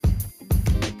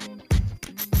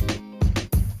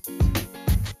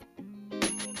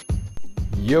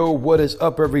Yo, what is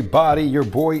up, everybody? Your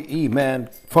boy E-Man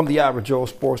from the Average Joe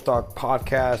Sports Talk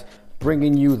Podcast,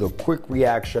 bringing you the quick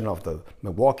reaction of the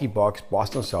Milwaukee Bucks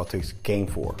Boston Celtics Game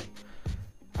 4.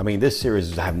 I mean, this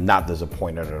series have not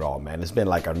disappointed at all, man. It's been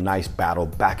like a nice battle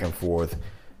back and forth.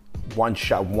 One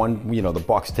shot, the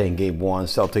Bucks take Game 1,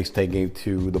 Celtics take Game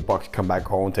 2, the Bucks come back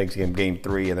home, takes Game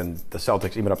 3, and then the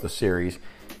Celtics even up the series.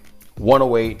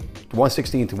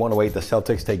 116 to 108, the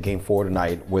Celtics take Game 4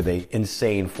 tonight with an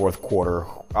insane fourth quarter,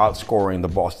 outscoring the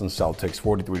Boston Celtics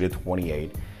 43 to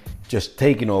 28, just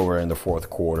taking over in the fourth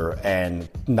quarter and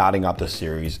knotting up the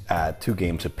series at 2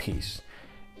 games apiece.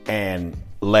 And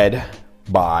led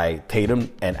by Tatum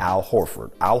and Al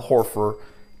Horford. Al Horford,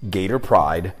 Gator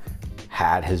Pride,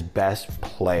 had his best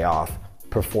playoff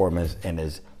performance in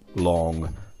his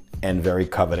long and very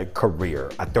coveted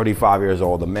career. At 35 years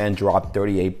old, the man dropped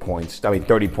 30 points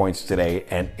today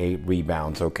and 8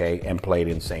 rebounds, okay, and played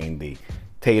insanely.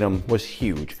 Tatum was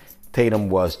huge. Tatum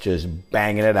was just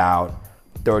banging it out,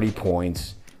 30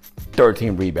 points,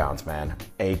 13 rebounds, man.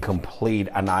 A complete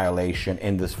annihilation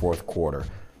in this fourth quarter.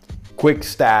 Quick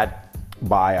stat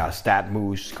by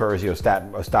StatMuse, courtesy of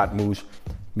StatMuse.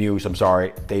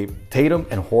 Tatum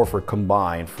and Horford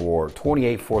combined for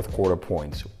 28 fourth quarter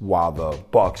points, while the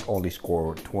Bucks only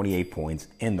scored 28 points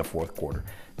in the fourth quarter.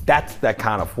 That's that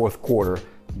kind of fourth quarter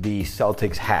the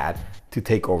Celtics had to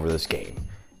take over this game.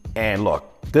 And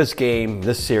look, this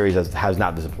series has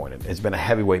not disappointed. It's been a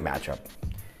heavyweight matchup.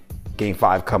 Game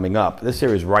 5 coming up. This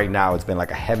series right now, it's been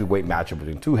like a heavyweight matchup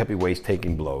between 2 heavyweights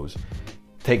taking blows,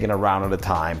 taking a round at a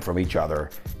time from each other,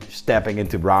 stepping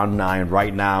into round 9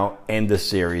 right now in the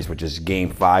series, which is Game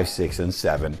 5, 6, and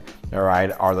 7. All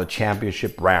right, are the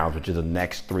championship rounds, which is the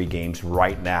next 3 games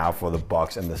right now for the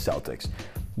Bucks and the Celtics.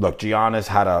 Look, Giannis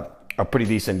had a pretty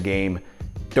decent game,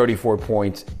 34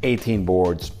 points, 18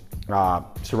 boards.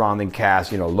 Surrounding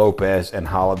cast, Lopez and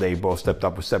Holiday both stepped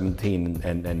up with 17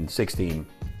 and 16,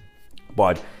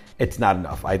 but it's not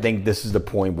enough. I think this is the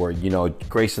point where,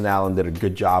 Grayson Allen did a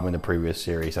good job in the previous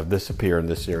series of disappearing in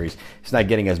this series. He's not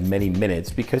getting as many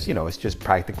minutes because, it's just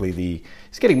practically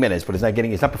he's getting minutes, but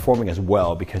it's not performing as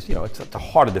well because, it's a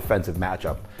harder defensive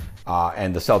matchup.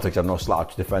 And the Celtics are no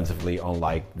slouch defensively,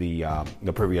 unlike the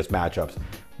previous matchups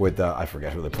with, I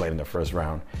forget who they played in the first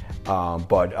round.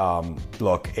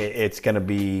 Look, it's going to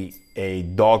be a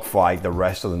dogfight the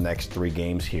rest of the next 3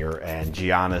 games here, and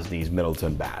Giannis needs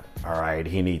Middleton bad. All right,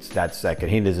 he needs that second.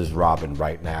 He needs his Robin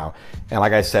right now. And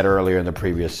like I said earlier in the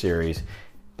previous series,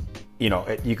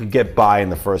 you can get by in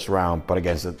the first round, but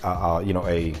against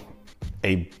a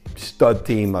stud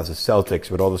team as the Celtics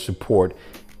with all the support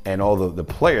and all the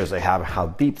players they have, how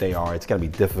deep they are, it's going to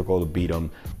be difficult to beat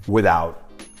them without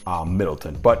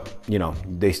Middleton. But,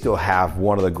 they still have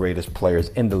one of the greatest players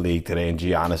in the league today in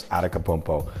Giannis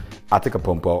Antetokounmpo,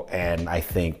 and I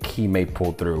think he may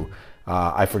pull through.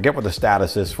 I forget what the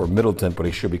status is for Middleton, but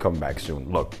he should be coming back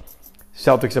soon. Look,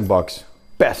 Celtics and Bucks,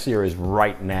 best series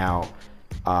right now.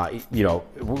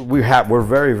 We're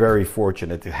very, very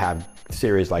fortunate to have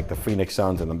series like the Phoenix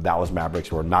Suns and the Dallas Mavericks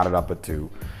who are knotted up at 2.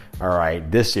 All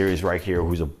right, this series right here,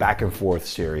 who's a back and forth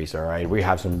series. All right, we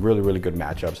have some really, really good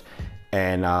matchups.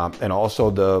 And also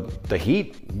the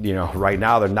Heat, right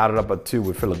now they're knotted up at 2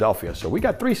 with Philadelphia. So we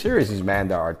got 3 series, man,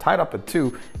 that are tied up at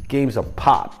 2 games a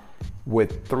pop,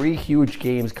 with 3 huge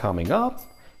games coming up,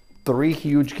 3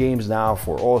 huge games now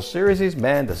for all series,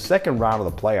 man. The second round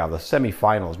of the playoff, the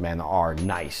semifinals, man, are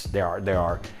nice. They are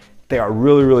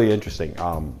really, really interesting.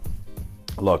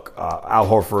 Look, Al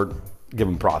Horford, give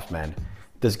him props, man.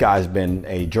 This guy's been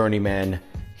a journeyman.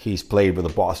 He's played with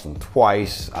the Boston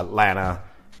twice, Atlanta.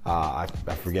 I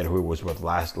forget who it was with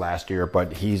last year,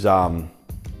 but he's had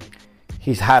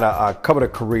a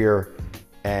coveted career,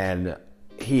 and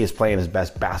he is playing his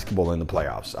best basketball in the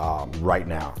playoffs right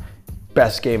now.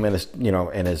 Best game in his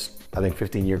I think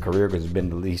 15-year career, because he's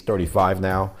been at least 35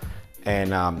 now,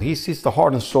 and he's the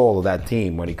heart and soul of that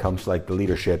team when it comes to like the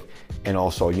leadership and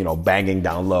also banging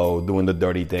down low, doing the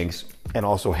dirty things, and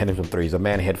also hitting some threes. The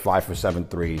man hit 5 for 7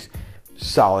 threes.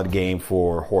 Solid game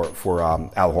for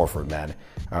Al Horford, man.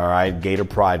 All right, Gator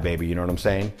Pride, baby. You know what I'm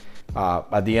saying?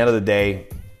 At the end of the day,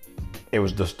 it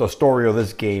was the story of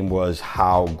this game was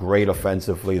how great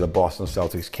offensively the Boston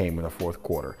Celtics came in the fourth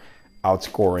quarter,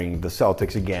 outscoring the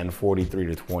Celtics again 43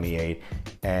 to 28.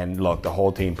 And look, the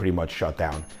whole team pretty much shut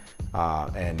down,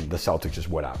 and the Celtics just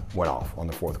went off on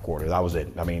the fourth quarter. That was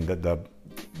it. I mean,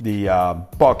 the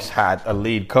Bucks had a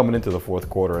lead coming into the fourth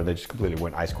quarter, and they just completely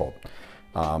went ice cold.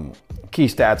 Key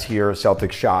stats here: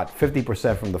 Celtics shot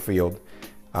 50% from the field,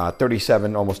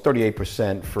 37, almost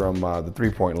 38% from the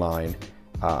three-point line.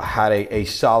 Had a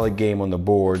solid game on the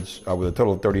boards with a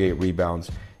total of 38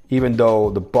 rebounds. even though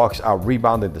the Bucks out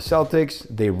rebounded the Celtics,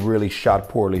 they really shot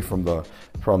poorly from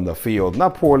the field.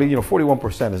 Not poorly,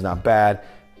 41% is not bad.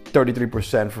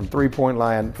 33% from three-point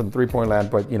line,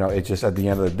 but it's just at the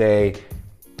end of the day,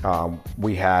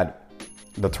 we had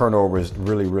the turnovers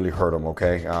really hurt them.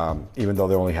 Okay, even though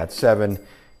they only had 7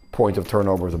 points of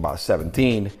turnovers, about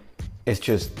 17. It's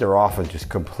just their offense just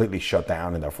completely shut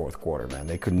down in their fourth quarter, man.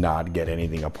 They could not get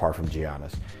anything apart from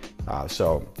Giannis.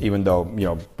 So even though,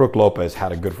 Brook Lopez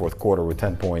had a good fourth quarter with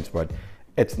 10 points, but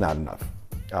it's not enough.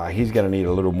 He's going to need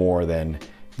a little more than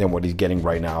what he's getting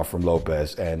right now from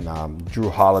Lopez. And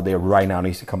Jrue Holiday right now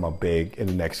needs to come up big in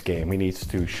the next game. He needs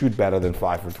to shoot better than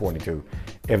 5 for 22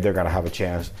 if they're going to have a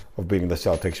chance of beating the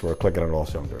Celtics who are clicking on all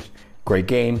cylinders. Great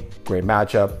game, great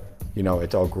matchup.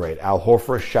 It's all great. Al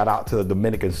Horford, shout out to the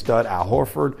Dominican stud, Al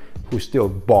Horford, who's still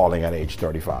balling at age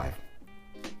 35.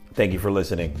 Thank you for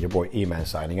listening. Your boy E-Man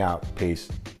signing out. Peace.